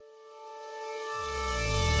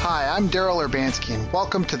Hi, I'm Daryl Urbanski, and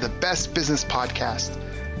welcome to the Best Business Podcast.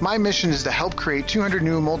 My mission is to help create 200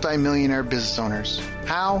 new multimillionaire business owners.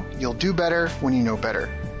 How? You'll do better when you know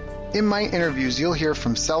better. In my interviews, you'll hear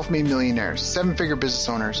from self-made millionaires, seven-figure business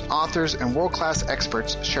owners, authors, and world-class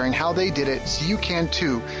experts sharing how they did it so you can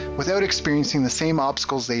too, without experiencing the same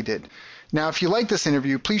obstacles they did. Now, if you like this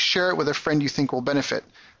interview, please share it with a friend you think will benefit.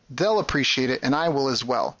 They'll appreciate it, and I will as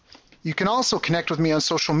well. You can also connect with me on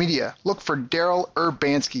social media. Look for Daryl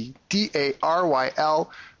Urbanski,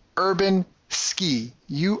 D-A-R-Y-L, Urban Ski,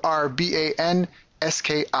 U-R-B-A-N-S-K-I,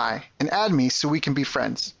 and add me so we can be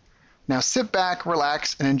friends. Now sit back,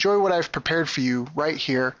 relax, and enjoy what I've prepared for you right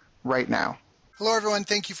here, right now. Hello, everyone.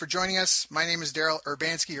 Thank you for joining us. My name is Daryl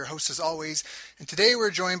Urbanski, your host as always, and today we're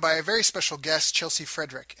joined by a very special guest, Chelsea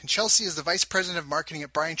Frederick. And Chelsea is the Vice President of Marketing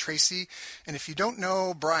at Brian Tracy, and if you don't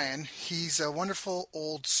know Brian, he's a wonderful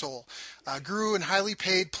old soul. Guru and highly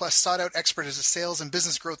paid plus sought-out expert as a sales and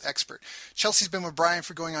business growth expert. Chelsea's been with Brian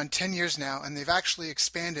for going on 10 years now, and they've actually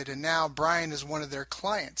expanded, and now Brian is one of their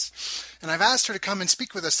clients. And I've asked her to come and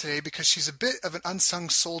speak with us today because she's a bit of an unsung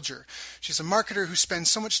soldier. She's a marketer who spends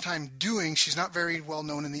so much time doing, she's not very well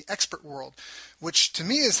known in the expert world, which to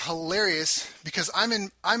me is hilarious because I'm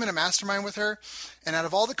in a mastermind with her, and out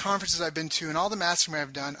of all the conferences I've been to and all the mastermind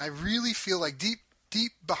I've done, I really feel like deep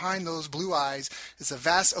behind those blue eyes is a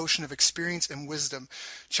vast ocean of experience and wisdom.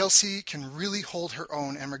 Chelsea can really hold her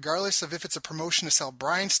own, and regardless of if it's a promotion to sell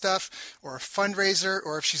Brian stuff or a fundraiser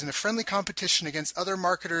or if she's in a friendly competition against other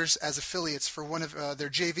marketers as affiliates for one of their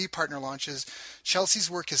JV partner launches, Chelsea's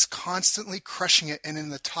work is constantly crushing it and in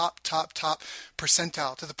the top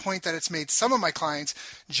percentile, to the point that it's made some of my clients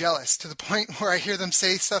jealous, to the point where I hear them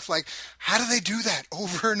say stuff like, how do they do that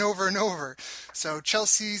over and over and over? So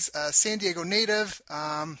Chelsea's a San Diego native,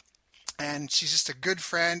 and she's just a good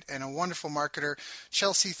friend and a wonderful marketer.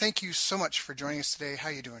 Chelsea, thank you so much for joining us today. How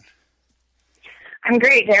are you doing? I'm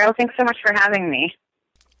great, Daryl. Thanks so much for having me.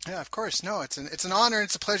 Yeah, of course. No, it's an honor and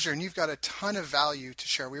it's a pleasure, and you've got a ton of value to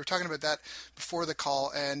share. We were talking about that before the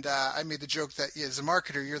call, and I made the joke that as a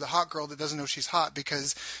marketer, you're the hot girl that doesn't know she's hot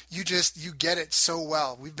because you get it so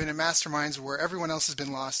well. We've been in masterminds where everyone else has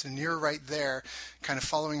been lost, and you're right there kind of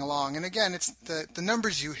following along. And again, it's the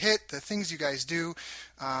numbers you hit, the things you guys do.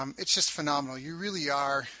 It's just phenomenal. You really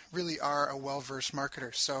are a well-versed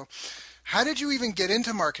marketer. So how did you even get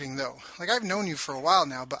into marketing, though? Like, I've known you for a while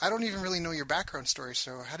now, but I don't even really know your background story.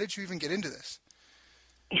 So how did you even get into this?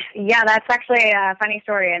 Yeah, that's actually a funny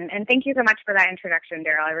story. And thank you so much for that introduction,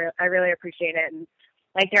 Daryl. I really appreciate it. And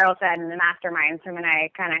like Daryl said, in the masterminds, him and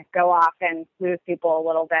I kind of go off and lose people a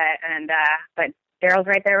little bit. And but Daryl's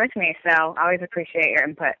right there with me, so I always appreciate your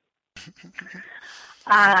input.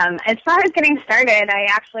 As far as getting started, I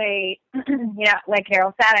actually, like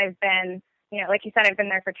Daryl said, I've been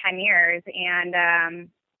there for 10 years, and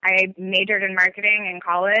I majored in marketing in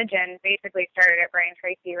college and basically started at Brian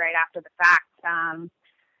Tracy right after the fact.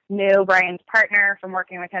 Knew Brian's partner from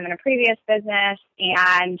working with him in a previous business,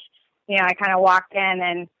 and, I kind of walked in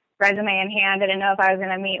and resume in hand. I didn't know if I was going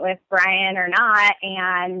to meet with Brian or not,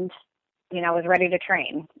 and, was ready to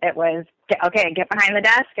train. It was, okay, get behind the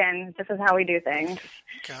desk, and this is how we do things.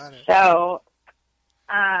 Got it. So,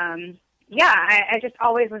 I just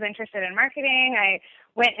always was interested in marketing. I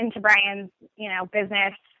went into Brian's,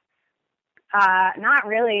 business, not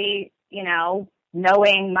really,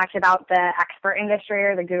 knowing much about the expert industry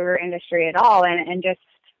or the guru industry at all, and just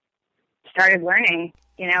started learning.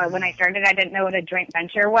 When I started, I didn't know what a joint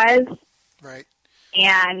venture was. Right.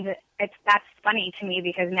 And that's funny to me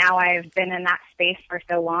because now I've been in that space for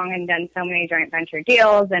so long and done so many joint venture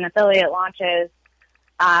deals and affiliate launches.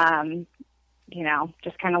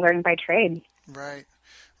 Just kind of learning by trade. Right.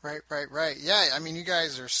 Yeah, I mean, you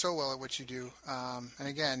guys are so well at what you do. And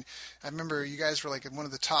again, I remember you guys were like one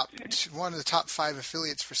of the top 5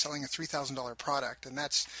 affiliates for selling a $3,000 product, and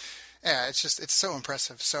it's so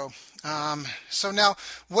impressive. So now,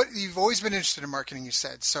 what you've always been interested in marketing, you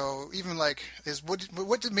said. So even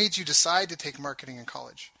what made you decide to take marketing in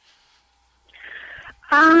college?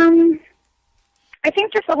 I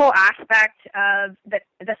think just the whole aspect of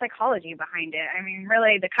the psychology behind it. I mean,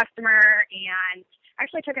 really the customer, and I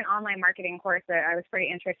actually took an online marketing course that I was pretty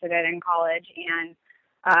interested in college, and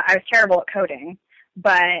I was terrible at coding.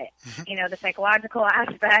 But, the psychological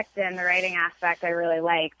aspect and the writing aspect I really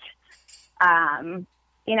liked. And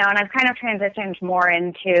I've kind of transitioned more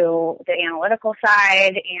into the analytical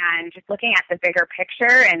side and just looking at the bigger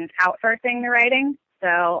picture and outsourcing the writing.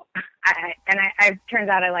 So, it turns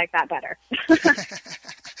out I like that better.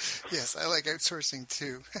 Yes, I like outsourcing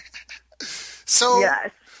too. So, yes.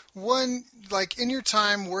 One, like in your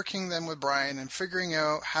time working then with Brian and figuring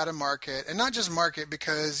out how to market, and not just market,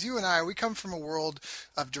 because you and I, we come from a world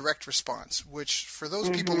of direct response, which for those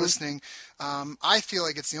people Mm-hmm. listening, I feel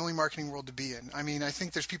like it's the only marketing world to be in. I mean, I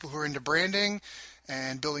think there's people who are into branding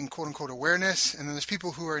and building quote unquote awareness, and then there's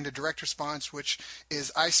people who are into direct response, which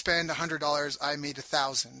is I spend $100, I made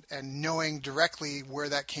 1,000, and knowing directly where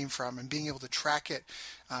that came from and being able to track it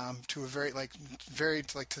to a very like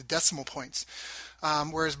to the decimal points.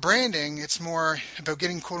 Whereas branding, it's more about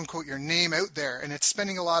getting quote unquote your name out there, and it's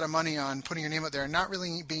spending a lot of money on putting your name out there and not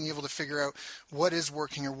really being able to figure out what is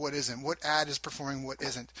working or what isn't, what ad is performing, what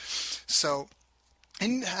isn't. So,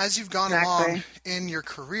 as you've gone along in your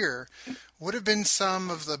career, what have been some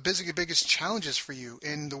of the biggest challenges for you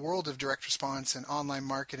in the world of direct response and online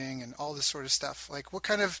marketing and all this sort of stuff? Like what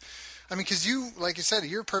kind of, I mean, because you, like you said,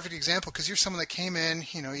 you're a perfect example because you're someone that came in,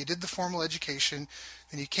 you did the formal education,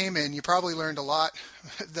 and you came in, you probably learned a lot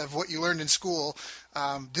of what you learned in school,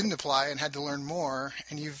 didn't apply and had to learn more.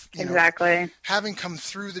 And Exactly. Having come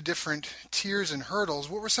through the different tiers and hurdles,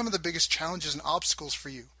 what were some of the biggest challenges and obstacles for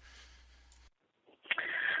you?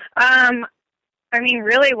 I mean,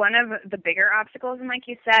 really one of the bigger obstacles, and like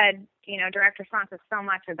you said, direct response is so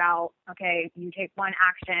much about, okay, you take one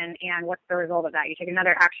action and what's the result of that? You take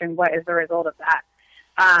another action, what is the result of that?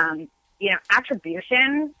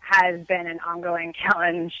 Attribution has been an ongoing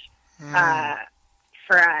challenge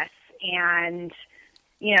for us, and,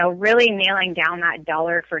 really nailing down that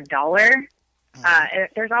dollar for dollar.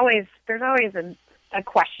 There's always a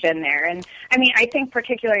question there. And I mean, I think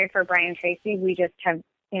particularly for Brian Tracy, we just have,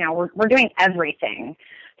 we're doing everything.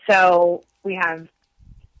 So we have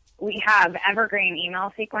evergreen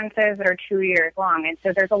email sequences that are 2 years long. And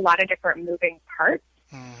so there's a lot of different moving parts,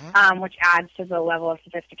 which adds to the level of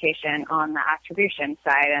sophistication on the attribution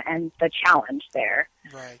side and the challenge there.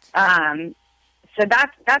 Right. So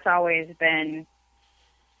that's always been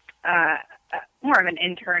more of an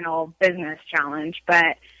internal business challenge,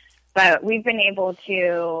 but we've been able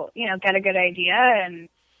to, get a good idea and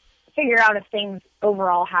figure out if things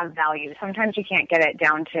overall have value. Sometimes you can't get it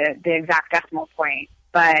down to the exact decimal point,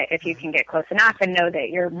 but if you can get close enough and know that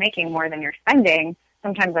you're making more than you're spending,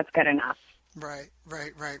 sometimes that's good enough. Right.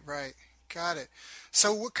 Got it.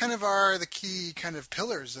 So what kind of are the key kind of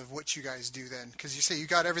pillars of what you guys do then? Because you say you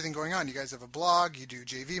got everything going on. You guys have a blog, you do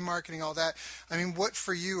JV marketing, all that. I mean, what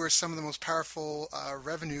for you are some of the most powerful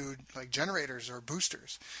revenue like generators or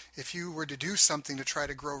boosters? If you were to do something to try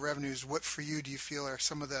to grow revenues, what for you do you feel are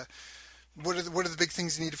some of the what are the big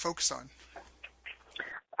things you need to focus on?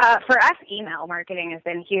 For us, email marketing has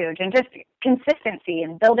been huge, and just consistency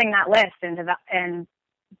and building that list and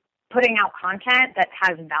putting out content that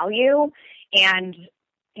has value and,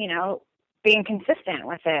 being consistent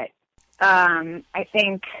with it. I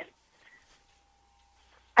think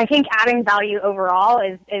adding value overall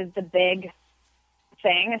is the big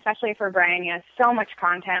thing, especially for Brian. He has so much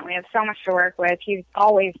content. We have so much to work with. He's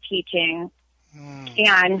always teaching.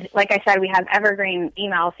 And like I said, we have evergreen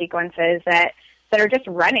email sequences that are just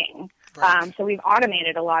running. Right. So we've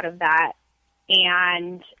automated a lot of that.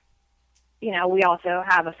 And we also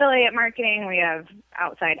have affiliate marketing. We have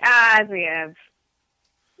outside ads. We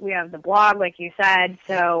have the blog, like you said.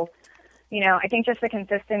 So, I think just the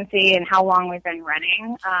consistency and how long we've been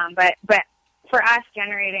running. But for us,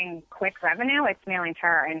 generating quick revenue, it's mailing to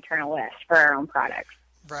our internal list for our own products.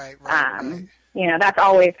 Right. That's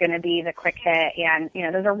always going to be the quick hit, and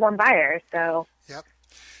those are warm buyers. So. Yep.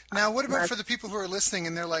 Now, what about for the people who are listening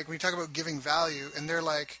and they're like, when you talk about giving value, and they're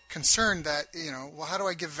like concerned that, well, how do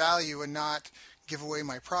I give value and not give away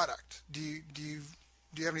my product? Do you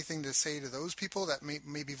have anything to say to those people that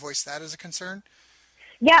maybe voice that as a concern?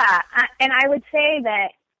 Yeah, and I would say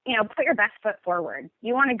that, put your best foot forward.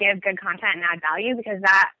 You want to give good content and add value because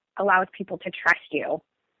that allows people to trust you.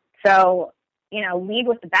 So, lead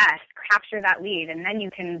with the best, capture that lead, and then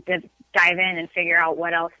you can dive in and figure out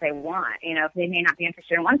what else they want. If they may not be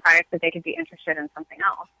interested in one product, but they could be interested in something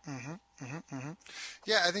else.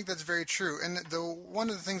 Yeah, I think that's very true. And one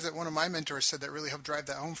of the things that one of my mentors said that really helped drive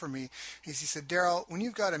that home for me is he said, Daryl, when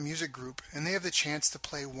you've got a music group and they have the chance to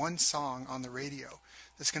play one song on the radio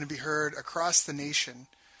that's going to be heard across the nation,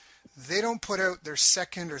 they don't put out their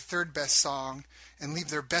second or third best song and leave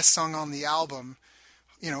their best song on the album,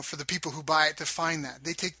 for the people who buy it to find that.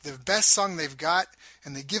 They take the best song they've got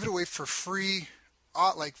and they give it away for free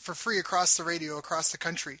like for free across the radio, across the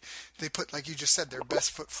country. They put, like you just said, their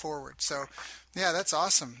best foot forward. So yeah, that's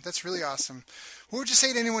awesome. That's really awesome. What would you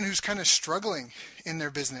say to anyone who's kind of struggling in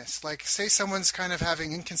their business? Like say someone's kind of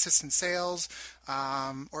having inconsistent sales,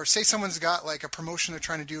 or say someone's got like a promotion they're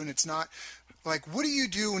trying to do and it's not. Like, what do you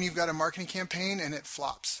do when you've got a marketing campaign and it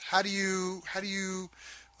flops? How do you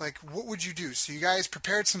like, what would you do? So you guys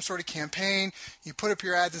prepared some sort of campaign, you put up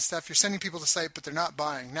your ads and stuff, you're sending people to the site, but they're not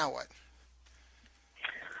buying. Now what?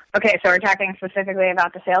 Okay, so we're talking specifically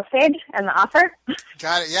about the sales page and the offer?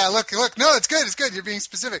 Got it. Yeah, look. No, it's good. It's good. You're being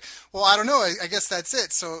specific. Well, I don't know. I guess that's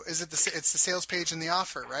it. So is it it's the sales page and the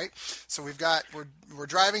offer, right? So we're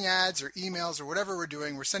driving ads or emails or whatever we're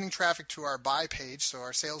doing. We're sending traffic to our buy page, so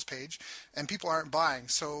our sales page, and people aren't buying.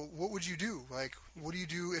 So what would you do? Like, what do you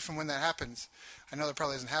do if and when that happens? I know that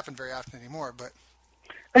probably doesn't happen very often anymore, but...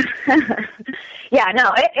 Yeah,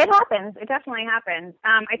 no, it happens. It definitely happens.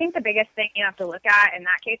 I think the biggest thing you have to look at in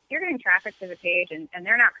that case, if you're getting traffic to the page and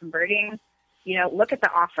they're not converting, look at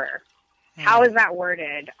the offer. How is that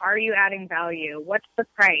worded? Are you adding value? What's the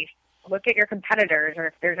price? Look at your competitors or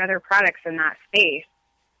if there's other products in that space.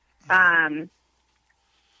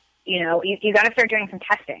 You got to start doing some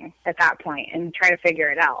testing at that point and try to figure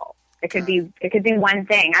it out. It could be one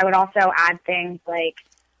thing. I would also add things like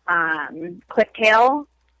ClickTail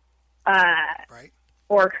right.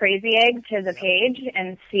 or Crazy Egg to the page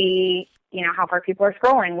and see, how far people are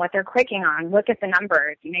scrolling, what they're clicking on. Look at the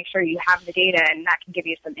numbers. You make sure you have the data, and that can give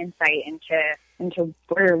you some insight into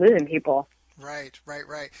where you're losing people. Right.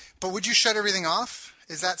 But would you shut everything off?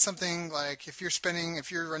 Is that something like if you're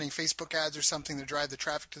running Facebook ads or something to drive the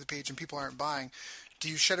traffic to the page and people aren't buying, do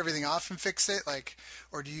you shut everything off and fix it? Like,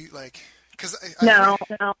 or do you No.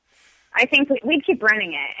 I think we'd keep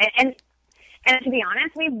running it. And to be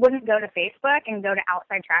honest, we wouldn't go to Facebook and go to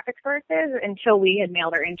outside traffic sources until we had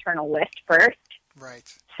mailed our internal list first. Right.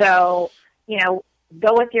 So, go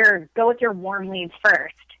with your warm leads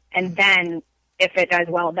first, and then if it does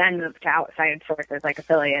well, then move to outside sources like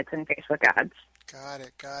affiliates and Facebook ads. Got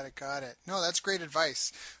it. No, that's great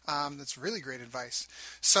advice. That's really great advice.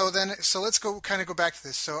 So let's go back to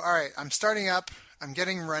this. So, all right, I'm starting up. I'm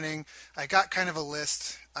getting running. I got kind of a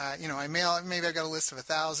list. Maybe I got a list of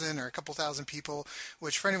 1,000 or a couple thousand people,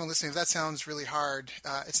 which for anyone listening, if that sounds really hard,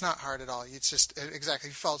 it's not hard at all. It's just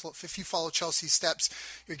exactly, if you follow Chelsea's steps,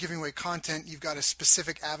 you're giving away content, you've got a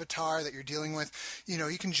specific avatar that you're dealing with, you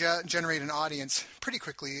can generate an audience pretty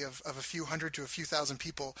quickly of a few hundred to a few thousand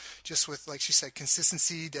people just with, like she said,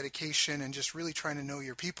 consistency, dedication, and just really trying to know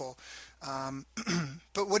your people.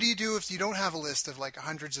 But what do you do if you don't have a list of like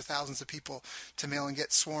hundreds of thousands of people to mail and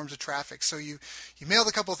get swarms of traffic? So you mailed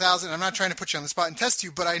a couple thousand. I'm not trying to put you on the spot and test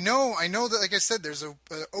you, but I know that, like I said, there's an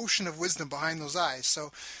ocean of wisdom behind those eyes.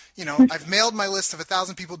 So, I've mailed my list of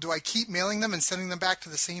 1,000 people. Do I keep mailing them and sending them back to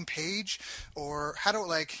the same page, or how do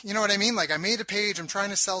you know what I mean? Like I made a page. I'm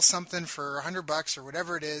trying to sell something for $100 or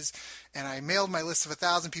whatever it is, and I mailed my list of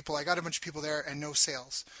 1,000 people. I got a bunch of people there and no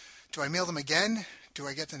sales. Do I mail them again? Do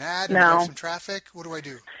I get an ad and get some traffic? What do I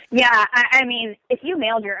do? Yeah, I mean, if you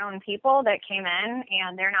mailed your own people that came in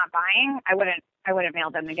and they're not buying, I wouldn't mail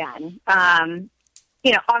them again.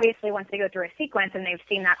 Obviously once they go through a sequence and they've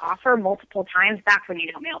seen that offer multiple times, that's when you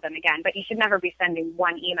don't mail them again. But you should never be sending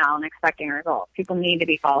one email and expecting a result. People need to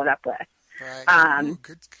be followed up with. Right. Ooh,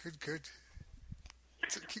 good.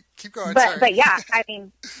 So keep going. But yeah, I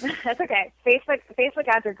mean, that's okay. Facebook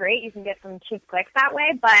ads are great. You can get some cheap clicks that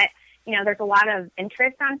way, but there's a lot of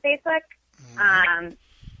interest on Facebook. Mm-hmm.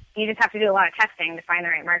 You just have to do a lot of testing to find the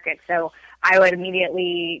right market. So I would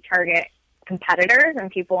immediately target competitors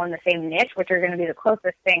and people in the same niche, which are going to be the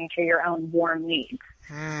closest thing to your own warm leads.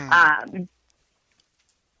 And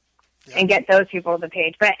get those people to the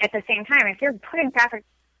page. But at the same time, if you're putting traffic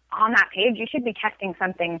on that page, you should be testing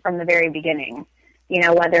something from the very beginning,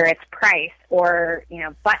 whether it's price or,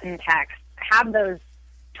 button text. Have those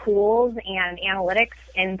tools and analytics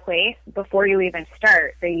in place before you even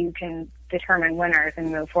start so you can determine winners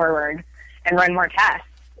and move forward and run more tests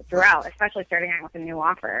throughout, especially starting out with a new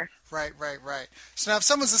offer. Right. So now if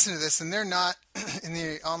someone's listening to this and they're not in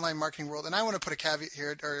the online marketing world, and I want to put a caveat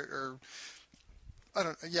here,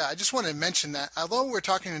 I just want to mention that although we're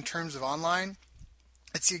talking in terms of online,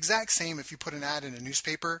 it's the exact same if you put an ad in a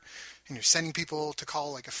newspaper and you're sending people to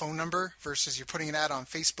call like a phone number versus you're putting an ad on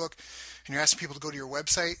Facebook and you're asking people to go to your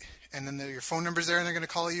website and then your phone number's there and they're going to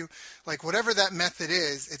call you. Like whatever that method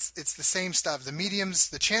is, it's the same stuff. The mediums,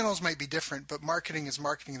 the channels might be different, but marketing is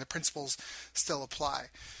marketing and the principles still apply.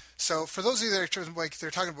 So for those of you that are like,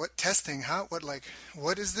 they're talking about testing, huh?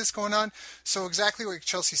 What is this going on? So exactly like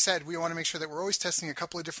Chelsea said, we want to make sure that we're always testing a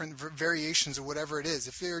couple of different variations of whatever it is.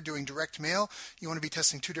 If you're doing direct mail, you want to be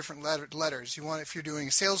testing two different letters. If you're doing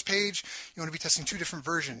a sales page, you want to be testing two different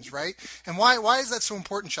versions, right? And why is that so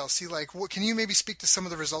important, Chelsea? Like, can you maybe speak to some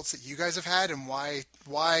of the results that you guys have had, and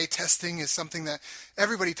why testing is something that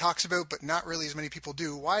everybody talks about, but not really as many people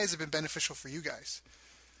do? Why has it been beneficial for you guys?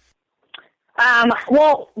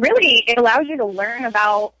 Well, really, it allows you to learn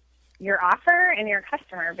about your offer and your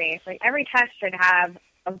customer base. Like, every test should have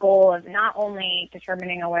a goal of not only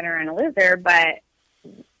determining a winner and a loser, but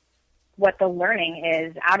what the learning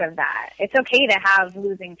is out of that. It's okay to have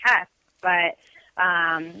losing tests, but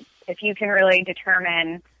if you can really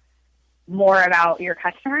determine more about your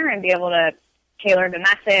customer and be able to tailor the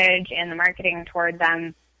message and the marketing toward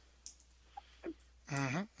them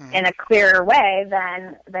in a clearer way,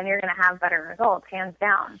 then you're going to have better results, hands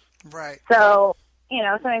down. Right. So,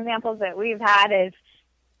 some examples that we've had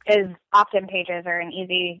is opt-in pages are an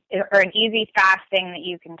easy, fast thing that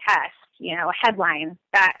you can test. A headline,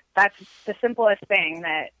 that's the simplest thing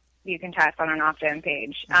that you can test on an opt-in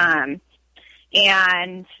page.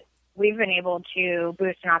 And we've been able to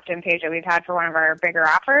boost an opt-in page that we've had for one of our bigger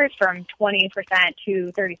offers from 20%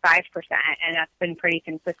 to 35%, and that's been pretty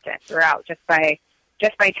consistent throughout just by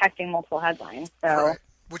testing multiple headlines. So, right.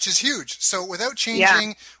 Which is huge. So without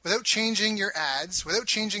changing your ads, without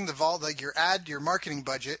changing your marketing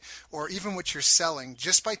budget, or even what you're selling,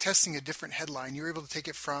 just by testing a different headline, you're able to take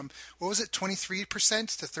it from, what was it,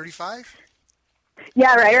 23% to 35?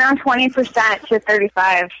 Yeah, right around 20% to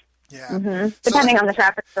 35. Yeah. Depending on the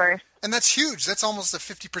traffic source. And that's huge. That's almost a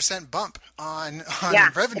 50% bump on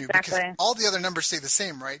revenue, exactly. Because all the other numbers stay the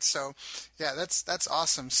same, right? So, yeah, that's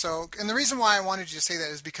awesome. So, and the reason why I wanted you to say that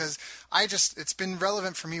is because it's been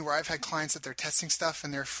relevant for me where I've had clients that they're testing stuff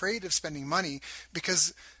and they're afraid of spending money,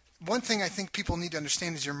 because one thing I think people need to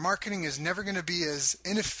understand is your marketing is never going to be as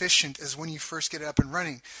inefficient as when you first get it up and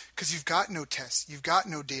running, because you've got no tests, you've got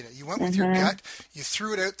no data. You went with your gut, you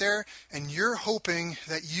threw it out there, and you're hoping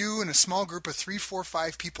that you and a small group of 3, 4,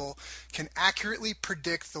 5 people can accurately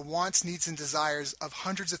predict the wants, needs, and desires of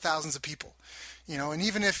hundreds of thousands of people. And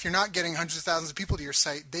even if you're not getting hundreds of thousands of people to your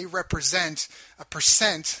site, they represent a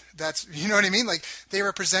percent that's, you know what I mean? Like, they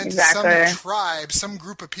represent some tribe, some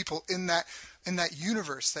group of people in that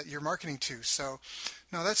universe that you're marketing to. So,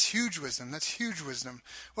 no, that's huge wisdom. That's huge wisdom.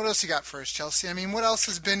 What else you got for us, Chelsea? I mean, what else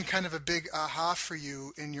has been kind of a big aha for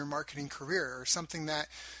you in your marketing career, or something that,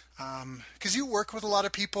 because you work with a lot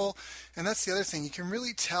of people, and that's the other thing. You can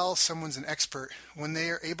really tell someone's an expert when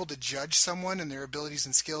they are able to judge someone and their abilities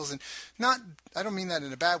and skills. And I don't mean that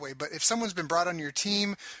in a bad way, but if someone's been brought on your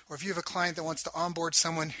team, or if you have a client that wants to onboard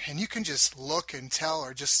someone, and you can just look and tell,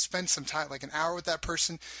 or just spend some time, like an hour with that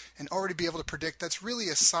person, and already be able to predict, that's really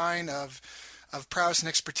a sign of prowess and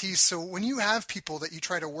expertise. So when you have people that you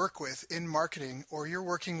try to work with in marketing, or you're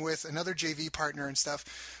working with another JV partner and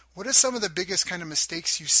stuff, what are some of the biggest kind of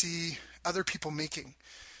mistakes you see other people making,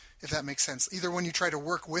 if that makes sense? Either when you try to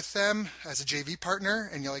work with them as a JV partner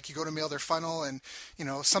and you go to mail their funnel and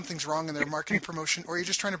something's wrong in their marketing promotion, or you're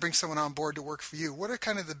just trying to bring someone on board to work for you. What are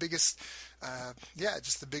kind of the biggest,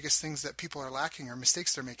 just the biggest things that people are lacking or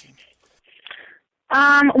mistakes they're making?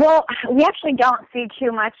 Well, we actually don't see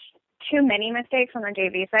too many mistakes on the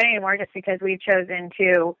JV side anymore, just because we've chosen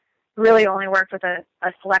to really only work with a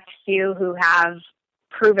select few who have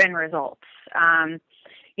proven results.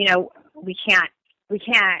 We can't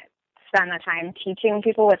spend the time teaching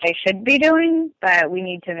people what they should be doing, but we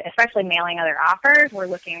need to, especially mailing other offers, we're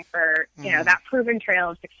looking for, that proven trail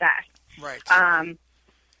of success. Right.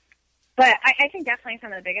 But I think definitely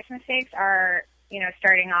some of the biggest mistakes are,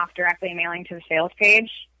 starting off directly mailing to the sales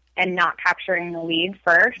page and not capturing the lead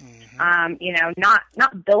first.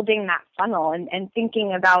 Not building that funnel and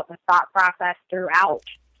thinking about the thought process throughout.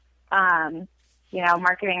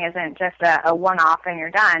 Marketing isn't just a one-off and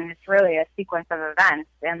you're done. It's really a sequence of events.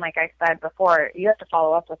 And like I said before, you have to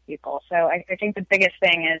follow up with people. So I think the biggest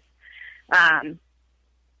thing is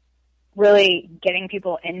really getting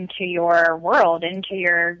people into your world, into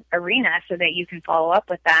your arena, so that you can follow up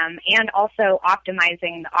with them, and also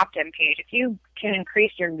optimizing the opt-in page. If you can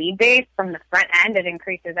increase your lead base from the front end, it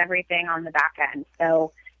increases everything on the back end.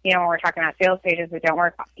 So, when we're talking about sales pages that don't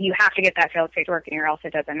work, you have to get that sales page working, or else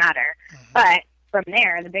it doesn't matter. But from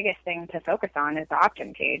there, the biggest thing to focus on is the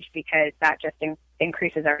opt-in page, because that just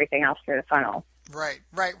increases everything else through the funnel. Right.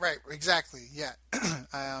 Exactly. Yeah.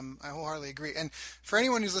 I wholeheartedly agree. And for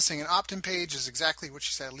anyone who's listening, an opt-in page is exactly what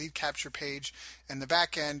you said, a lead capture page. And the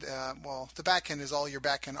back end, the back end is all your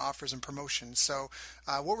back end offers and promotions. So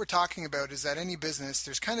what we're talking about is that any business,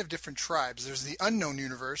 there's kind of different tribes. There's the unknown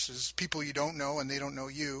universe, there's people you don't know and they don't know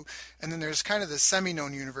you. And then there's kind of the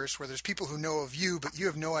semi-known universe where there's people who know of you, but you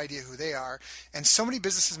have no idea who they are. And so many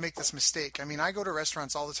businesses make this mistake. I mean, I go to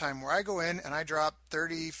restaurants all the time where I go in and I drop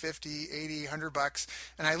 30, 50, 80, $100,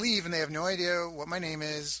 and I leave and they have no idea what my name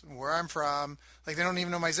is, where I'm from. Like, they don't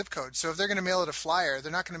even know my zip code. So if they're going to mail it a flyer,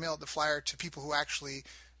 they're not going to mail it the flyer to people who actually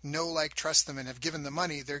know, like, trust them and have given the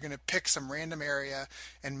money. They're going to pick some random area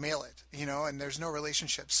and mail it, and there's no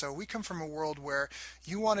relationship. So we come from a world where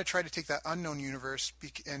you want to try to take that unknown universe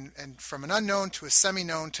and from an unknown to a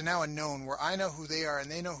semi-known to now a known, where I know who they are and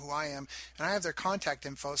they know who I am, and I have their contact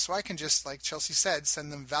info, so I can just, like Chelsea said,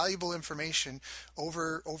 send them valuable information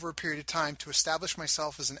over a period of time to establish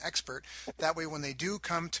myself as an expert. That way, when they do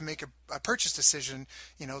come to make a purchase decision,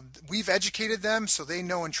 we've educated them so they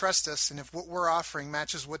know and trust us, and if what we're offering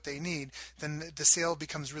matches what they need, then the sale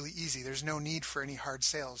becomes really easy. There's no need for any hard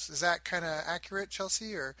sales. Is that kind of accurate,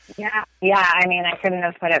 Chelsea? Or Yeah. I mean, I couldn't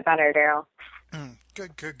have put it better, Daryl.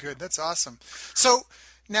 Good. That's awesome. So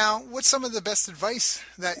now, what's some of the best advice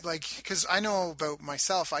that, because I know about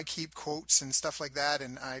myself, I keep quotes and stuff like that,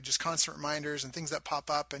 and I just constant reminders and things that pop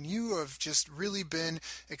up, and you have just really been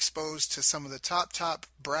exposed to some of the top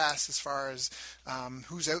brass as far as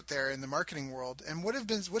who's out there in the marketing world. And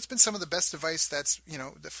what's been some of the best advice that's,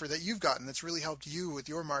 that you've gotten that's really helped you with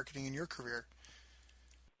your marketing and your career?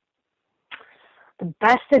 The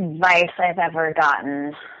best advice I've ever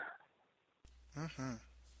gotten. Mm-hmm.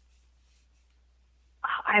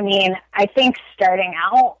 I mean, I think starting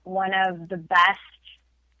out, one of the best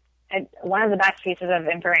pieces of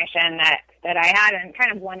information that I had, and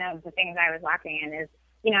kind of one of the things I was lacking in, is,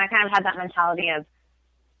 I kind of had that mentality of,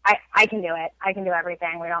 I can do it. I can do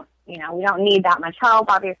everything. We don't need that much help.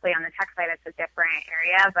 Obviously, on the tech side, it's a different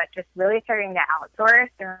area, but just really starting to outsource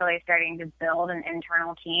and really starting to build an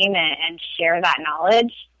internal team and share that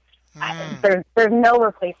knowledge. There's no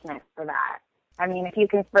replacement for that. I mean, if you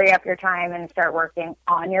can free up your time and start working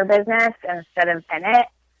on your business instead of in it,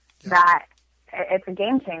 that it's a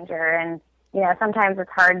game changer. And, sometimes it's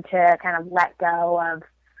hard to kind of let go of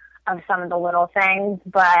some of the little things,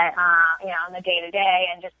 but, on the day-to-day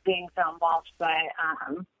and just being so involved. But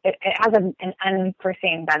it has an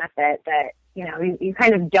unforeseen benefit that, you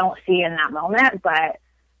kind of don't see in that moment. But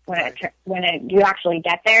when you actually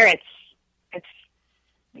get there,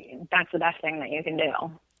 that's the best thing that you can do.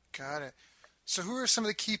 Got it. So who are some of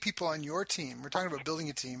the key people on your team? We're talking about building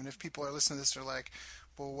a team, and if people are listening to this, they're like,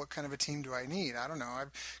 well, what kind of a team do I need? I don't know.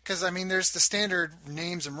 Because, there's the standard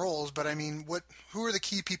names and roles, but, who are the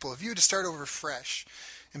key people? If you had to start over fresh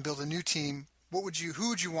and build a new team, who would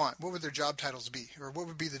you want? What would their job titles be? Or what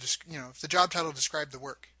would be if the job title described the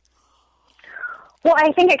work? Well,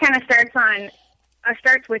 I think it kind of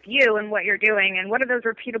starts with you and what you're doing, and what are those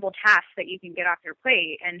repeatable tasks that you can get off your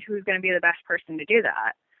plate, and who's going to be the best person to do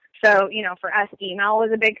that. So, for us, email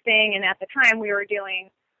was a big thing, and at the time we were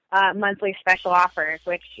doing monthly special offers,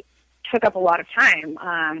 which took up a lot of time.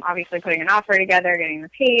 Obviously, putting an offer together, getting the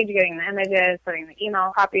page, getting the images, putting the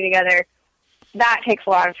email copy together, that takes a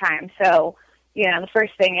lot of time. So, the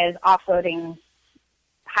first thing is offloading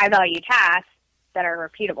high-value tasks that are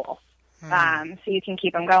repeatable, so you can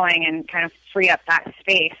keep them going and kind of free up that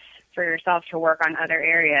space for yourself to work on other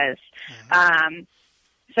areas.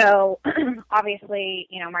 So obviously,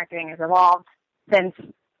 marketing has evolved since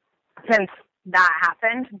that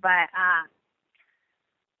happened, but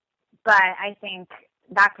I think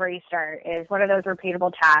that's where you start, is what are those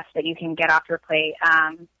repeatable tasks that you can get off your plate.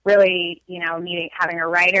 Really, having a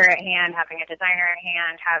writer at hand, having a designer at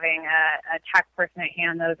hand, having a tech person at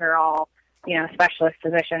hand, those are all, specialist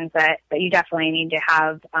positions that you definitely need to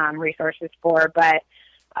have resources for. But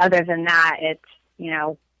other than that, it's,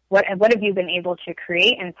 what have you been able to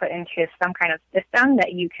create and put into some kind of system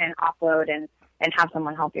that you can offload and have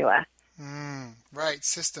someone help you with? Right.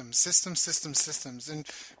 Systems. And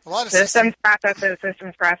a lot of systems, processes,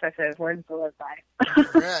 words to live by.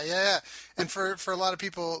 Yeah. And for a lot of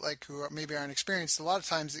people who maybe aren't experienced, a lot of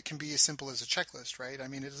times it can be as simple as a checklist, right?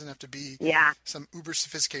 It doesn't have to be some uber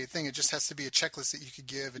sophisticated thing. It just has to be a checklist that you could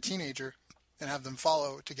give a teenager and have them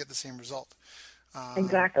follow to get the same result.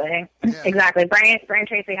 Exactly. Yeah. Exactly. Brian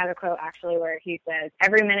Tracy has a quote actually where he says,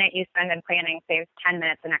 "Every minute you spend in planning saves 10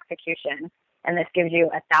 minutes in execution, and this gives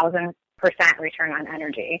you 1,000% return on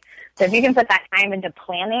energy." So if you can put that time into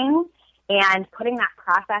planning and putting that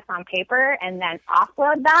process on paper and then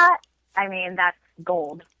offload that, that's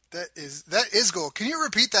gold. That is gold. Can you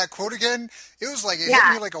repeat that quote again? It was like, it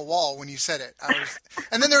hit me like a wall when you said it.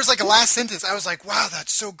 And then there was like a last sentence. I was like, wow,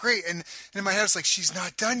 that's so great. And in my head, it's like, she's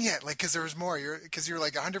not done yet. Like, cause there was more. Cause you're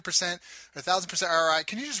like 100% or 1000% ROI.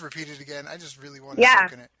 Can you just repeat it again? I just really want to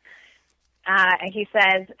soak in it. He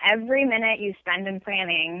says, every minute you spend in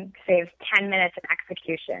planning saves 10 minutes in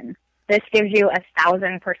execution. This gives you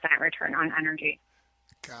 1,000% return on energy.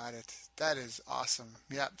 Got it. That is awesome.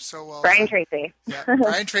 Yeah, so well. Brian Tracy. Yeah,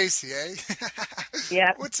 Brian Tracy, eh?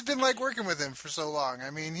 Yeah. What's it been like working with him for so long?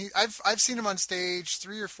 I mean, I've seen him on stage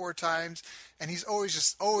 3 or 4 times, and he's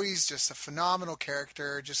always just a phenomenal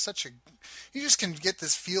character. You just can get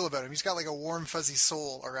this feel about him. He's got like a warm, fuzzy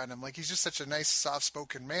soul around him. Like he's just such a nice,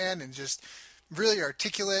 soft-spoken man, and just really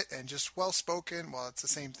articulate and just well-spoken. Well, it's the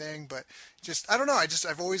same thing, but just I don't know.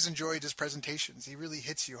 I've always enjoyed his presentations. He really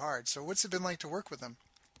hits you hard. So what's it been like to work with him?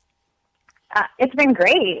 It's been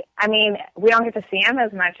great. I mean, we don't get to see him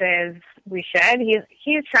as much as we should.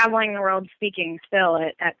 He's traveling the world speaking still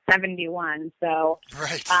at 71. So,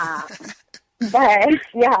 right. But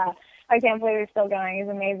yeah, I can't believe he's still going. He's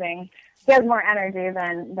amazing. He has more energy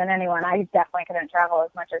than anyone. I definitely couldn't travel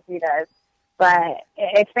as much as he does. But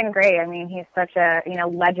it's been great. I mean, he's such a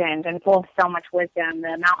legend and full of so much wisdom.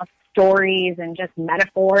 The amount of stories and just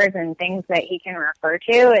metaphors and things that he can refer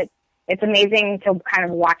to, it's amazing to kind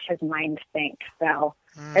of watch his mind think. So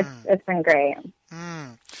it's been great.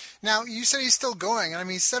 Now, you said he's still going. I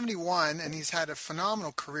mean, he's 71 and he's had a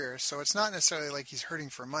phenomenal career. So it's not necessarily like he's hurting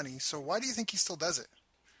for money. So why do you think he still does it?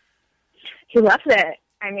 He loves it.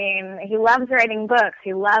 I mean, he loves writing books.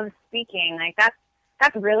 He loves speaking. Like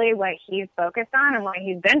that's really what he's focused on and what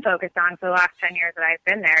he's been focused on for the last 10 years that I've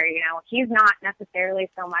been there. He's not necessarily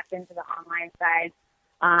so much into the online side.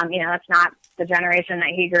 That's not the generation that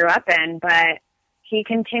he grew up in, but he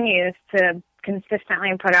continues to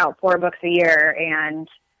consistently put out 4 books a year and,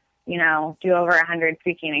 do over 100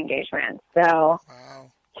 speaking engagements. So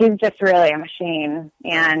wow. He's just really a machine.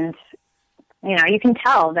 And, you can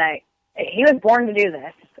tell that he was born to do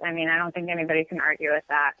this. I mean, I don't think anybody can argue with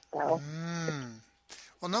that. So.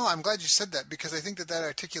 Well, no, I'm glad you said that because I think that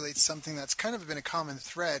articulates something that's kind of been a common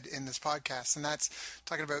thread in this podcast, and that's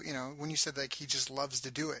talking about, when you said like he just loves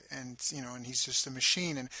to do it, and and he's just a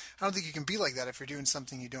machine, and I don't think you can be like that if you're doing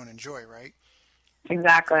something you don't enjoy, right?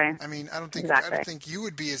 Exactly. I mean, I don't think you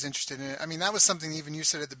would be as interested in it. I mean, that was something even you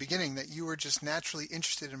said at the beginning, that you were just naturally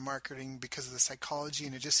interested in marketing because of the psychology,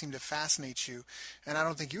 and it just seemed to fascinate you. And I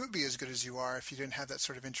don't think you would be as good as you are if you didn't have that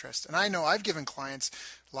sort of interest. And I know I've given clients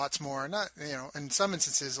lots more, not, in some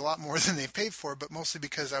instances a lot more than they've paid for, but mostly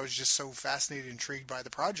because I was just so fascinated, intrigued by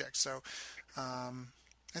the project. So I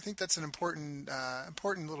think that's an important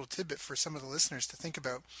little tidbit for some of the listeners to think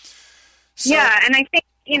about. So, yeah, and I think,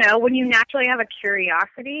 when you naturally have a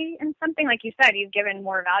curiosity in something, like you said, you've given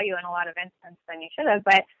more value in a lot of instances than you should have,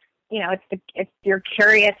 but, it's your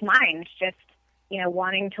curious mind just,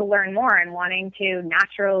 wanting to learn more and wanting to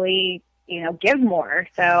naturally, give more.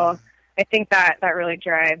 So I think that really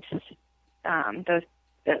drives those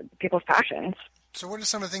people's passions. So what are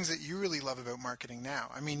some of the things that you really love about marketing now?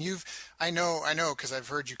 I mean, I know, because I've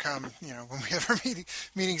heard you come, when we have our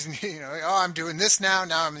meetings and, I'm doing this now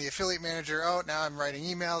I'm the affiliate manager. Oh, now I'm writing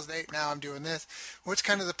emails. Now I'm doing this. What's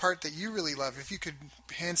kind of the part that you really love? If you could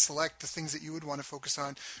hand select the things that you would want to focus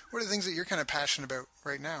on, what are the things that you're kind of passionate about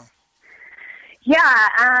right now? Yeah.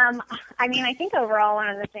 I mean, I think overall one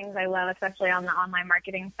of the things I love, especially on the online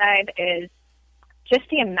marketing side, is just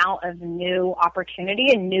the amount of new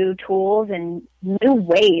opportunity and new tools and new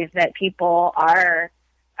ways that people are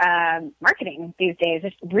marketing these days,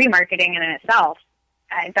 just remarketing in itself.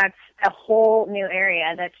 That's a whole new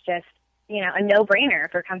area that's just, a no-brainer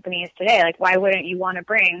for companies today. Like, why wouldn't you want to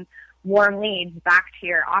bring warm leads back to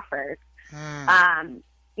your offers?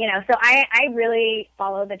 So I really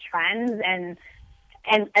follow the trends and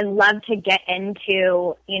love to get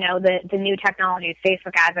into, the new technologies,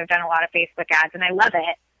 Facebook ads. I've done a lot of Facebook ads and I love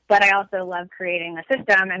it, but I also love creating the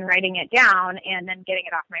system and writing it down and then getting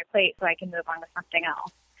it off my plate so I can move on to something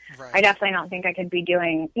else. Right. I definitely don't think I could be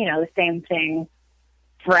doing, the same thing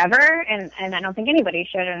forever. And I don't think anybody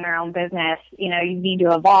should in their own business. You need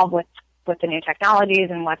to evolve with the new technologies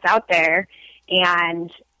and what's out there.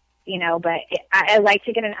 And, but I like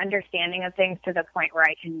to get an understanding of things to the point where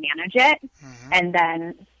I can manage it and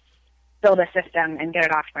then build a system and get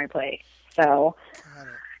it off my plate. So,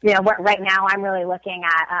 right now I'm really looking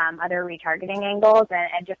at other retargeting angles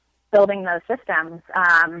and just building those systems.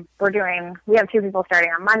 We have 2 people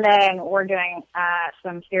starting on Monday and we're doing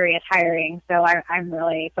some serious hiring. So I'm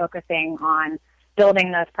really focusing on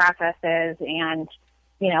building those processes and,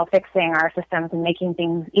 fixing our systems and making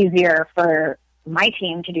things easier for my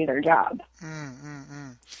team to do their job.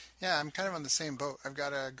 Yeah, I'm kind of on the same boat. I've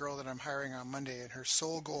got a girl that I'm hiring on Monday, and her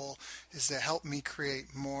sole goal is to help me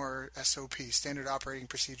create more SOP, standard operating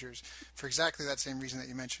procedures, for exactly that same reason that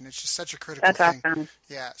you mentioned. It's just such a critical thing. Awesome.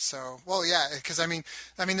 Yeah, so, well, yeah, because I mean,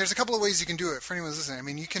 there's a couple of ways you can do it for anyone listening. I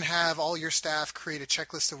mean, you can have all your staff create a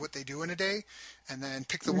checklist of what they do in a day, and then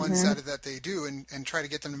pick the ones that they do and try to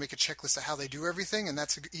get them to make a checklist of how they do everything, and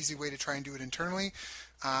that's an easy way to try and do it internally.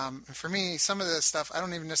 And for me, some of the stuff, I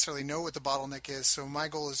don't even necessarily know what the bottleneck is, so my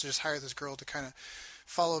goal is to just hire this girl to kind of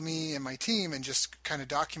follow me and my team and just kind of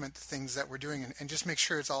document the things that we're doing and just make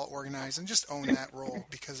sure it's all organized and just own that role,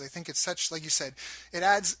 because I think it's such, like you said, it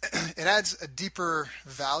adds a deeper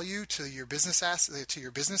value to your business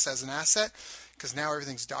as an asset, because now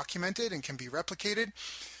everything's documented and can be replicated.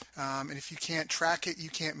 And if you can't track it, you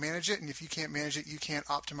can't manage it. And if you can't manage it, you can't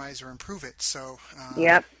optimize or improve it. So,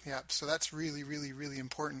 so that's really, really, really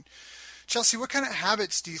important. Chelsea, what kind of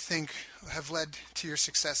habits do you think have led to your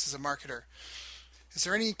success as a marketer? Is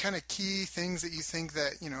there any kind of key things that you think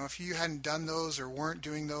that, if you hadn't done those or weren't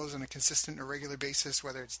doing those on a consistent or regular basis,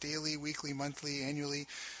 whether it's daily, weekly, monthly, annually,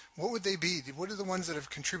 what would they be? What are the ones that have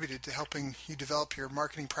contributed to helping you develop your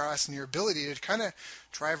marketing prowess and your ability to kind of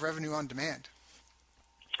drive revenue on demand?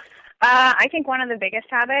 I think one of the biggest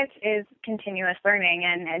habits is continuous learning,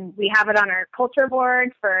 and we have it on our culture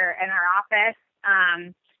board in our office,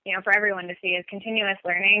 for everyone to see. Is continuous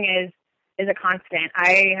learning is a constant.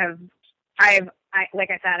 Like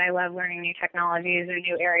I said, I love learning new technologies or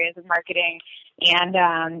new areas of marketing,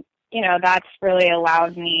 and that's really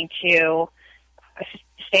allowed me to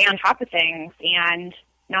stay on top of things and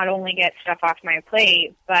not only get stuff off my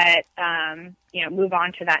plate, but, move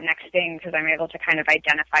on to that next thing, because I'm able to kind of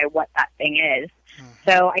identify what that thing is.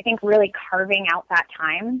 So I think really carving out that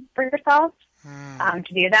time for yourself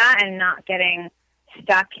to do that, and not getting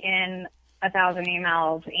stuck in 1,000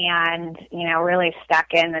 emails and, really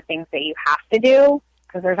stuck in the things that you have to do,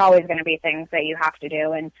 because there's always going to be things that you have to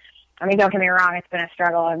do. And I mean, don't get me wrong, it's been a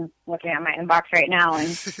struggle. I'm looking at my inbox right now, and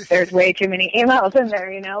there's way too many emails in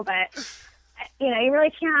there, but you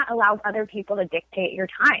really can't allow other people to dictate your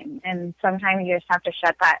time. And sometimes you just have to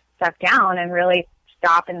shut that stuff down and really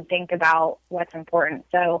stop and think about what's important.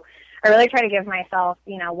 So I really try to give myself,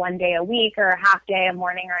 one day a week or a half day, a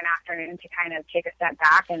morning or an afternoon, to kind of take a step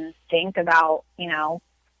back and think about,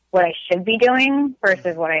 what I should be doing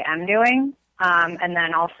versus what I am doing. And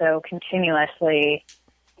then also continuously,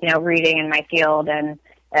 reading in my field and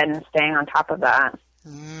staying on top of that.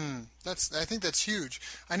 I think that's huge.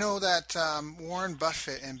 I know that Warren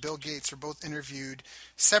Buffett and Bill Gates were both interviewed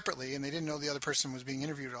separately, and they didn't know the other person was being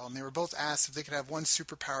interviewed at all. And they were both asked if they could have one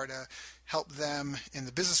superpower to help them in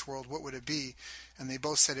the business world, what would it be? And they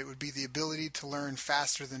both said it would be the ability to learn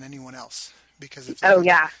faster than anyone else. Because if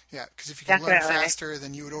because if you can learn faster,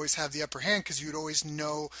 then you would always have the upper hand, because you would always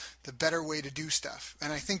know the better way to do stuff.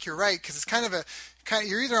 And I think you're right, because it's kind of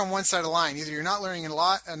you're either on one side of the line, either you're not learning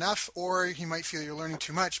enough, or you might feel you're learning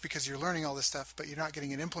too much because you're learning all this stuff, but you're not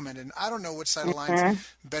getting it implemented. And I don't know which side of the line is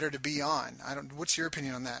better to be on. What's your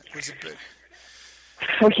opinion on that? Was it good?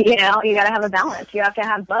 You got to have a balance. You have to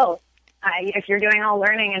have both. If you're doing all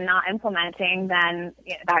learning and not implementing, then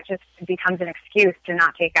that just becomes an excuse to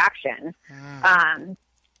not take action.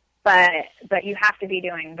 But you have to be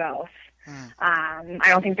doing both. I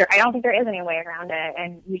don't think there is any way around it,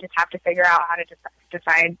 and you just have to figure out how to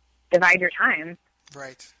divide your time.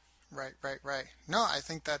 Right. No, I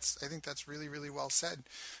think that's really, really well said.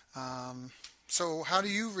 So how do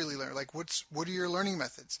you really learn? Like, what are your learning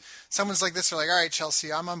methods? Someone's like this, they're like, all right,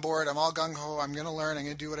 Chelsea, I'm on board. I'm all gung-ho. I'm going to learn. I'm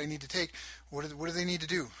going to do what I need to take. What do they need to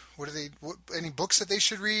do? Any books that they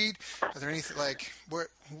should read? Are there anything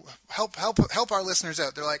help our listeners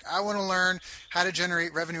out? They're like, I want to learn how to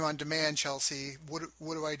generate revenue on demand, Chelsea. What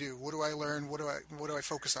do I do? What do I learn? What do I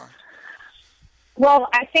focus on? Well,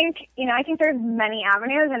 I think there's many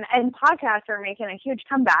avenues, and podcasts are making a huge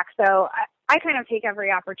comeback. So I kind of take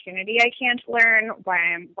every opportunity I can to learn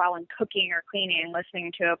while I'm cooking or cleaning,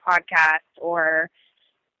 listening to a podcast, or,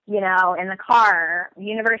 in the car.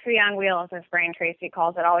 University on Wheels, as Brian Tracy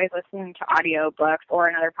calls it, always listening to audiobooks or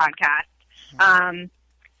another podcast.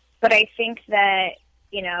 But I think that,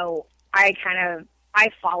 I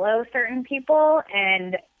follow certain people,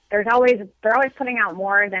 and they're always putting out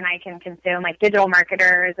more than I can consume. Like Digital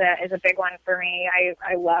Marketer is a big one for me.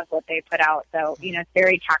 I love what they put out. So, it's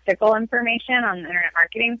very tactical information on the internet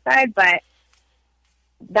marketing side, but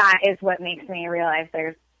that is what makes me realize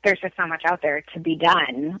there's just so much out there to be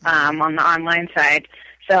done on the online side.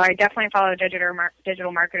 So I definitely follow Digital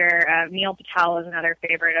Marketer. Neil Patel is another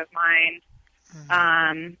favorite of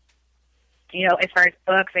mine. as far as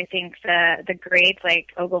books, I think the greats like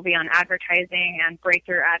Ogilvy on Advertising and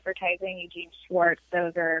Breakthrough Advertising, Eugene Schwartz,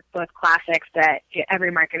 those are both classics that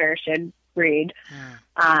every marketer should read.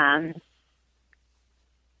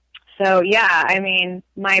 So, yeah, I mean,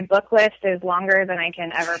 my book list is longer than I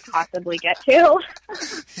can ever possibly get to,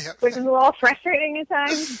 which is a little frustrating at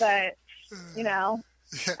times, but,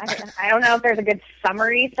 I don't know if there's a good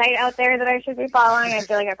summary site out there that I should be following. I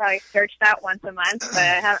feel like I probably search that once a month, but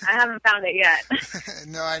I haven't found it yet.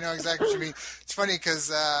 No, I know exactly what you mean. It's funny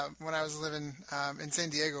because when I was living in San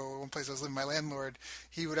Diego, one place I was living, my landlord,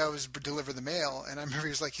 he would always deliver the mail, and I remember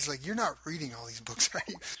he's like, "You're not reading all these books, are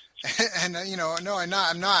you?" And no, I'm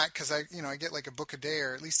not, because I get like a book a day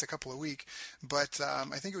or at least a couple a week. But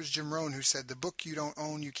I think it was Jim Rohn who said, "The book you don't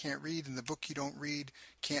own, you can't read, and the book you don't read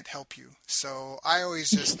can't help you." So I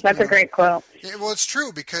always just that's a great quote. Yeah, well, it's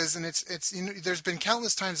true because, and it's there's been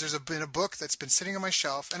countless times been a book that's been sitting on my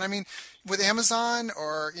shelf, and I mean, with Amazon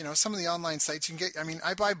or some of the online sites you can get. I mean,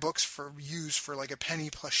 I buy books for like a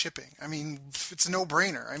penny plus shipping. I mean, it's a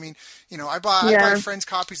no-brainer. I mean, I buy friends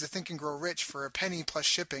copies of Think and Grow Rich for a penny plus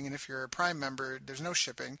shipping, and if you're a Prime member, there's no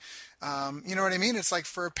shipping. You know what I mean? It's like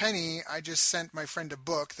for a penny, I just sent my friend a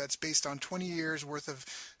book that's based on 20 years worth of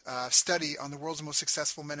study on the world's most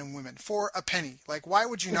successful men and women for a penny. Like, why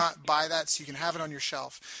would you not buy that so you can have it on your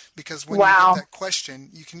shelf? Because when you get that question,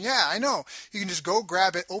 you can, I know, you can just go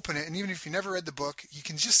grab it, open it, and even if you never read the book, you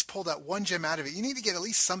can just pull that one gem out of it. You need to get at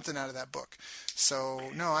least something out of that book. So,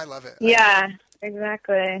 no, I love it. Yeah,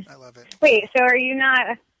 exactly. I love it. Wait, so do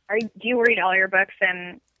you read all your books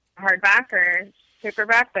in hardback or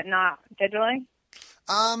paperback, but not digitally?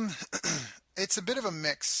 It's a bit of a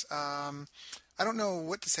mix. I don't know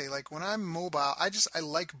what to say. Like when I'm mobile, I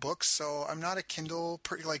like books, so I'm not a Kindle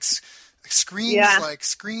screens. Yeah. Like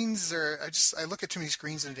screens are. I look at too many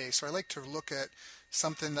screens in a day, so I like to look at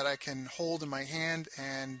something that I can hold in my hand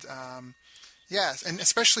and. Yes, and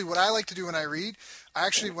especially what I like to do when I read,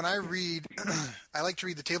 I like to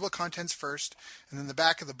read the table of contents first, and then the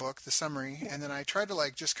back of the book, the summary, and then I try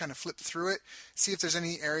to just kind of flip through it, see if there's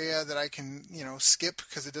any area that I can, skip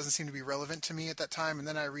because it doesn't seem to be relevant to me at that time, and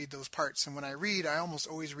then I read those parts. And when I read, I almost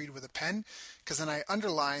always read with a pen because then I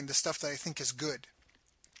underline the stuff that I think is good.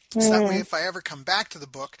 So that way, if I ever come back to the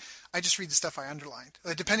book, I just read the stuff I underlined.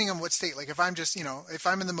 Depending on what state, like if I'm just, if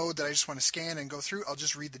I'm in the mode that I just want to scan and go through, I'll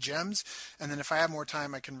just read the gems. And then if I have more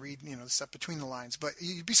time, I can read, the stuff between the lines. But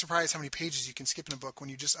you'd be surprised how many pages you can skip in a book when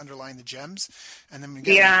you just underline the gems. And then when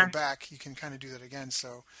you go back, you can kind of do that again.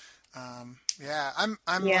 So, I'm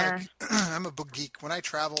like, I'm a book geek. When I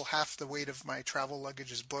travel, half the weight of my travel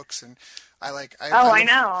luggage is books, and I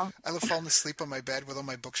know. I love falling asleep on my bed with all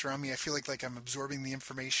my books around me. I feel like I'm absorbing the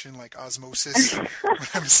information like osmosis when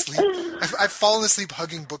I'm asleep. I've fallen asleep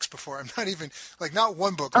hugging books before. I'm not even not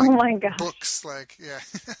one book. Oh my gosh. Books,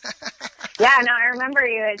 Yeah, no, I remember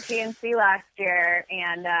you at TNC last year,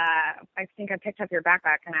 and I think I picked up your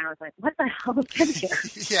backpack, and I was like, "What the hell is in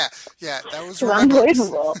here?" yeah, that was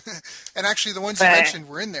unbelievable. And actually, the ones you mentioned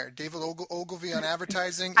were in there. David Ogilvy on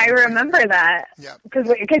Advertising. I remember that. Yeah, because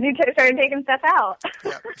you started taking stuff out.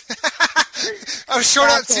 Yeah. I was showing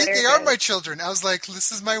up. See, they are my children. I was like,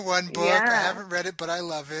 "This is my one book. I haven't read it, but I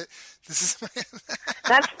love it. This is my."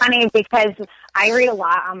 That's funny because I read a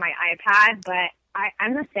lot on my iPad, but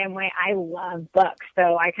I'm the same way. I love books,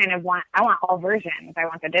 so I want all versions. I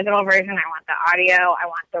want the digital version. I want the audio. I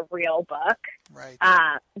want the real book. Right.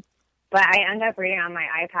 But I end up reading on my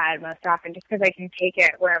iPad most often just because I can take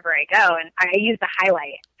it wherever I go, and I use the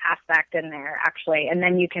highlight aspect in there actually, and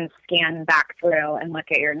then you can scan back through and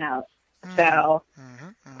look at your notes. So,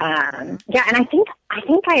 and I think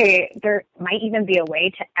there might even be a way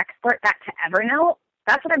to export that to Evernote.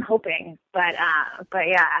 That's what I'm hoping, but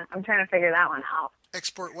yeah, I'm trying to figure that one out.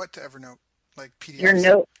 Export what to Evernote? Like PDFs? Your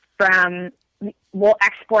note we'll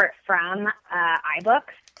export from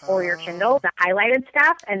iBooks or your Kindle, the highlighted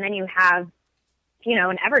stuff, and then you have,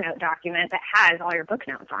 an Evernote document that has all your book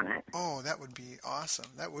notes on it. Oh, that would be awesome.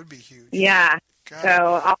 That would be huge. Yeah.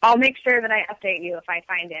 So I'll make sure that I update you if I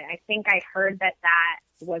find it. I think I heard that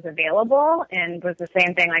was available and was the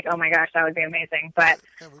same thing. Like, oh my gosh, that would be amazing. But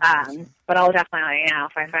awesome. But I'll definitely,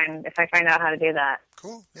 if I find out how to do that.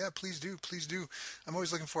 Cool. Yeah, please do. Please do. I'm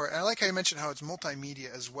always looking for it. And I like how you mentioned how it's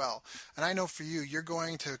multimedia as well. And I know for you, you're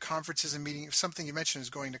going to conferences and meetings. Something you mentioned is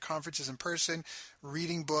going to conferences in person,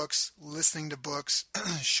 reading books, listening to books,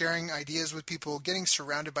 sharing ideas with people, getting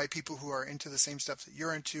surrounded by people who are into the same stuff that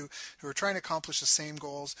you're into, who are trying to accomplish the same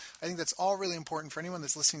goals. I think that's all really important for anyone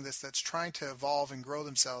that's listening to this that's trying to evolve and grow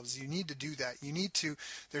themselves. You need to do that.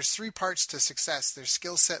 There's 3 parts to success. There's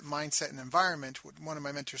skill set, mindset, and environment, what one of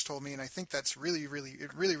my mentors told me, and I think that's really, really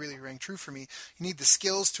really rang true for me. You need the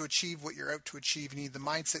skills to achieve what you're out to achieve. You need the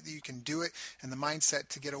mindset that you can do it, and the mindset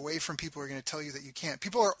to get away from people who are going to tell you that you can't.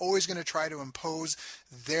 People are always going to try to impose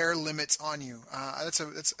their limits on you.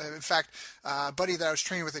 In fact, a buddy that I was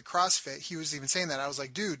training with at CrossFit, he was even saying that. I was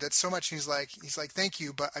like, dude, that's so much. And he's like, thank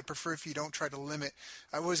you, but I prefer if you don't try to limit.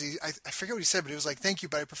 I forget what he said, but it was like, thank you,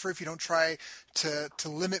 but I prefer if you don't try to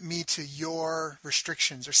limit me to your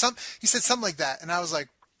restrictions or something. He said something like that, and I was like,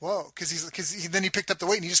 whoa, because then he picked up the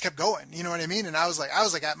weight and he just kept going. You know what I mean? And I was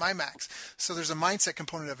like at my max. So there's a mindset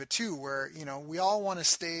component of it too, where we all want to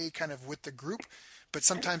stay kind of with the group. But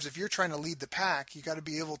sometimes if you're trying to lead the pack, you got to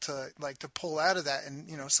be able to pull out of that. And,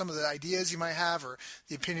 some of the ideas you might have or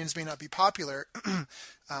the opinions may not be popular.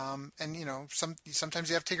 And, sometimes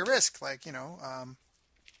you have to take a risk.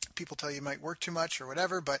 People tell you might work too much or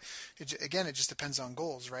whatever, but it just depends on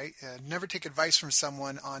goals, right? Never take advice from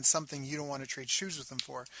someone on something you don't want to trade shoes with them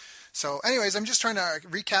for. So anyways, I'm just trying to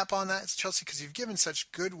recap on that, Chelsea, because you've given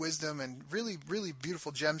such good wisdom and really, really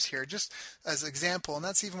beautiful gems here, just as an example. And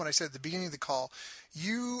that's even what I said at the beginning of the call.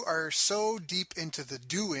 You are so deep into the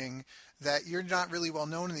doing that you're not really well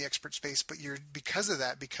known in the expert space, but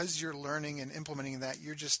because you're learning and implementing that,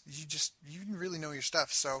 you really know your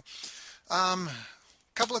stuff. So,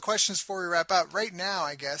 couple of questions before we wrap up. Right now,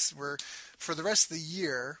 I guess, for the rest of the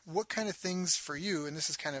year, what kind of things for you, and this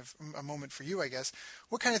is kind of a moment for you, I guess,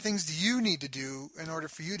 what kind of things do you need to do in order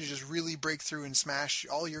for you to just really break through and smash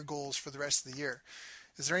all your goals for the rest of the year?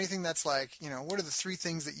 Is there anything that's what are the 3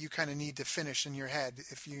 things that you kind of need to finish in your head?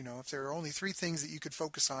 If there are only 3 things that you could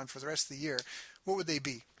focus on for the rest of the year, what would they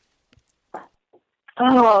be?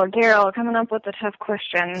 Oh, Daryl, coming up with the tough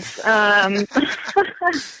questions.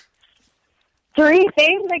 3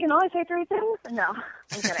 things? I can only say 3 things? No,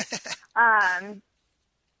 I'm kidding.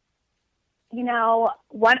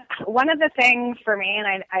 One of the things for me,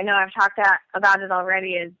 and I know I've talked about it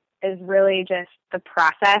already, is really just the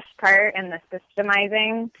process part and the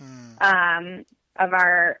systemizing of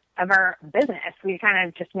our business. We kind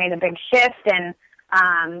of just made a big shift, and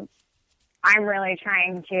I'm really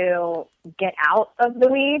trying to get out of the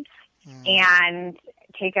weeds and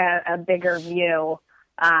take a bigger view.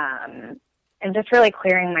 And just really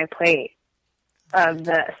clearing my plate of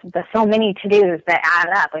the so many to-dos that add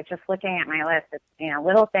up. Like just looking at my list, it's,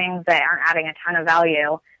 little things that aren't adding a ton of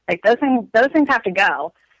value. Like those things have to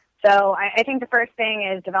go. So I think the first thing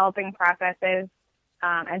is developing processes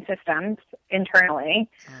and systems internally.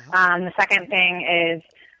 The second thing is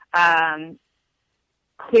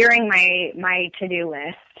clearing my to-do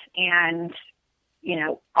list and,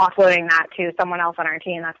 offloading that to someone else on our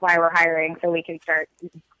team. That's why we're hiring, so we can start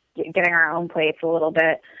getting our own plates a little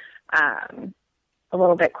bit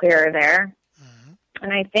clearer there.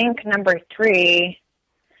 And I think number 3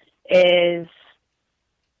 is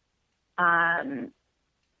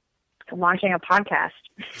launching a podcast.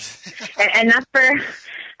 and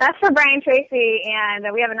that's for Brian Tracy, and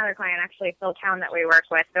we have another client, actually, Phil Town, that we work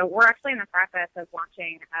with. So we're actually in the process of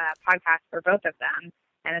launching a podcast for both of them.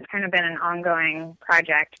 And it's kind of been an ongoing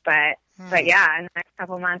project, but yeah, in the next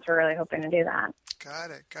couple of months, we're really hoping to do that.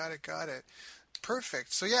 Got it.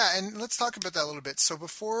 Perfect. So yeah, and let's talk about that a little bit. So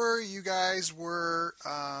before you guys were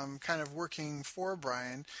kind of working for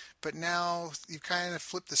Brian, but now you've kind of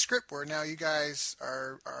flipped the script where now you guys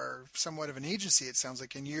are somewhat of an agency, it sounds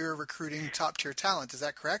like, and you're recruiting top tier talent. Is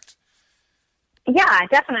that correct? Yeah,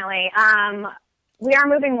 definitely. We are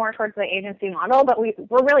moving more towards the agency model, but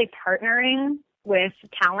we're really partnering with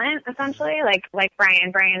talent, essentially, like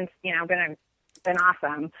Brian. Brian's, been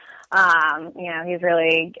awesome. He's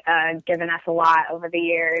really given us a lot over the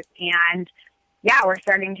years. And, yeah, we're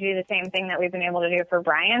starting to do the same thing that we've been able to do for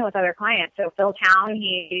Brian with other clients. So Phil Town,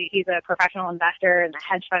 he's a professional investor and a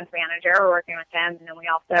hedge funds manager. We're working with him. And then we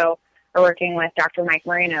also are working with Dr. Mike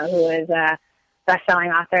Marino, who is a best-selling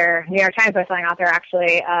author, New York Times best-selling author,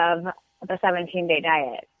 actually, of the 17-Day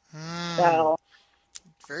Diet. So,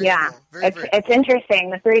 very yeah, cool. It's interesting.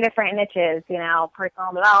 The 3 different niches,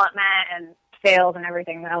 personal development and sales and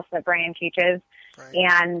everything else that Brian teaches,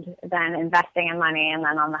 and then investing in money, and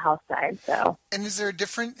then on the health side. So, and is there a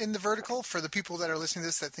different in the vertical for the people that are listening to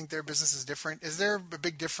this that think their business is different? Is there a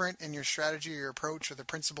big difference in your strategy, or your approach, or the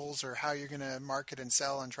principles, or how you're going to market and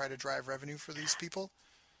sell and try to drive revenue for these people?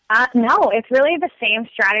 No, it's really the same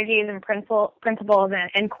strategies and principles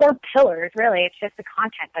and core pillars. Really, it's just the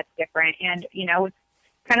content that's different, and it's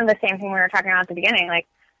kind of the same thing we were talking about at the beginning. Like,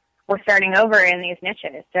 we're starting over in these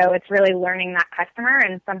niches. So it's really learning that customer,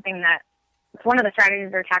 and something that it's one of the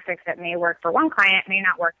strategies or tactics that may work for one client may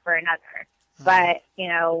not work for another. But,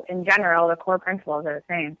 in general, the core principles are the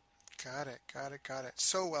same. Got it, got it, got it.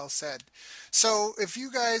 So well said. So if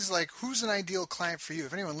you guys like, who's an ideal client for you?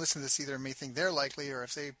 If anyone listening to this either may think they're likely or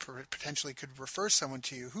if they potentially could refer someone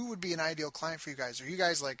to you, who would be an ideal client for you guys? Are you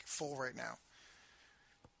guys like full right now?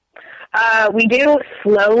 We do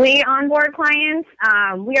slowly onboard clients.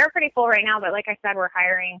 We are pretty full right now, but like I said, we're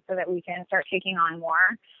hiring so that we can start taking on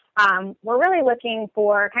more. We're really looking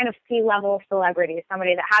for kind of C-level celebrities,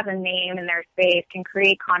 somebody that has a name in their space, can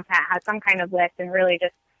create content, has some kind of list, and really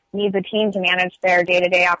just needs a team to manage their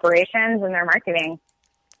day-to-day operations and their marketing.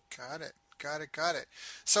 Got it. Got it. Got it.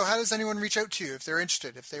 So how does anyone reach out to you if they're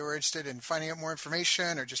interested? If they were interested in finding out more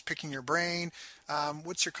information or just picking your brain,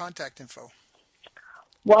 what's your contact info?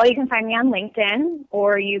 Well, you can find me on LinkedIn,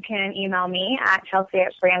 or you can email me at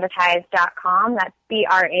chelsea@branditize.com. That's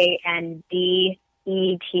BRANDETIZE. And you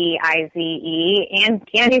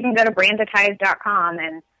can go to branditize.com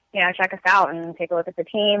and, check us out and take a look at the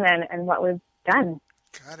team and what we've done.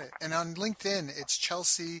 Got it. And on LinkedIn, it's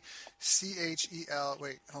Chelsea, C-H-E-L,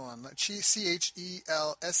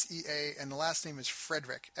 C-H-E-L-S-E-A, and the last name is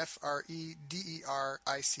Frederick,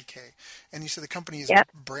 F-R-E-D-E-R-I-C-K. And you said the company is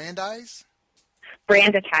Brandize?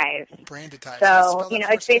 Branditize. Branditize. So,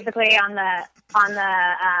 it's basically on the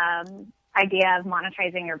idea of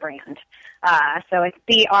monetizing your brand. So it's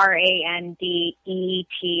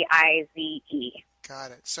BRANDETIZE.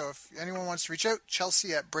 Got it. So if anyone wants to reach out,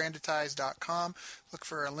 Chelsea@branditize.com. Look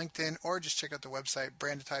for a LinkedIn or just check out the website,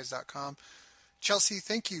 branditize.com. Chelsea,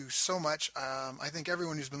 thank you so much. I think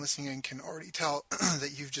everyone who's been listening in can already tell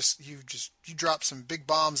that you dropped some big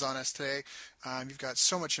bombs on us today. You've got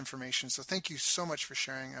so much information. So thank you so much for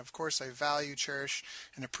sharing. Of course, I value, cherish,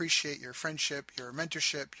 and appreciate your friendship, your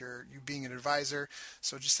mentorship, you being an advisor.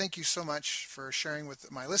 So just thank you so much for sharing with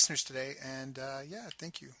my listeners today. And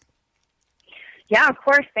thank you. Yeah, of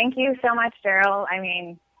course. Thank you so much, Daryl. I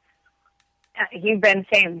mean, you've been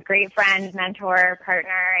same great friend, mentor,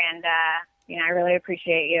 partner, and I really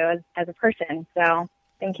appreciate you as a person. So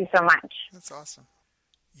thank you so much. That's awesome.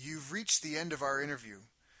 You've reached the end of our interview.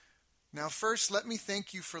 Now, first, let me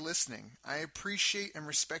thank you for listening. I appreciate and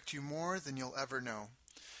respect you more than you'll ever know.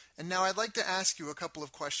 And now I'd like to ask you a couple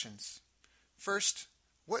of questions. First,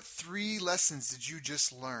 what 3 lessons did you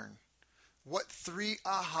just learn? What 3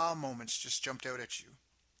 aha moments just jumped out at you?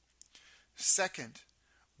 Second,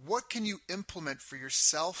 what can you implement for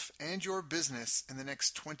yourself and your business in the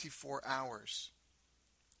next 24 hours?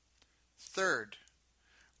 Third,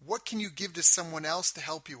 what can you give to someone else to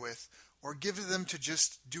help you with, or give them to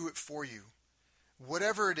just do it for you?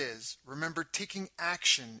 Whatever it is, remember, taking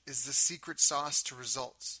action is the secret sauce to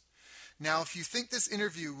results. Now, if you think this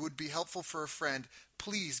interview would be helpful for a friend,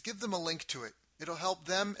 please give them a link to it. It'll help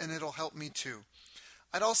them and it'll help me too.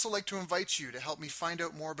 I'd also like to invite you to help me find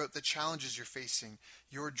out more about the challenges you're facing,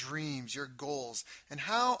 your dreams, your goals, and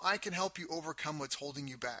how I can help you overcome what's holding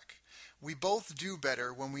you back. We both do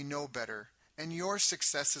better when we know better, and your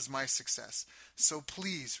success is my success. So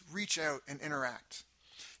please reach out and interact.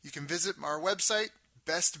 You can visit our website,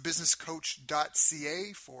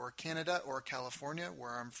 bestbusinesscoach.ca for Canada or California,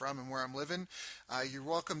 where I'm from and where I'm living. You're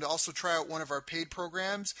welcome to also try out one of our paid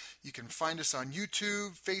programs. You can find us on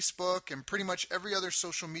YouTube, Facebook, and pretty much every other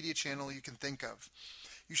social media channel you can think of.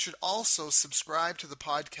 You should also subscribe to the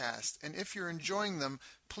podcast, and if you're enjoying them,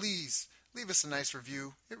 please leave us a nice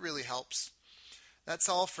review. It really helps. That's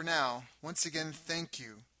all for now. Once again, thank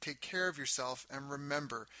you. Take care of yourself, and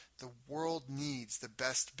remember, the world needs the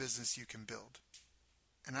best business you can build.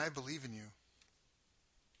 And I believe in you.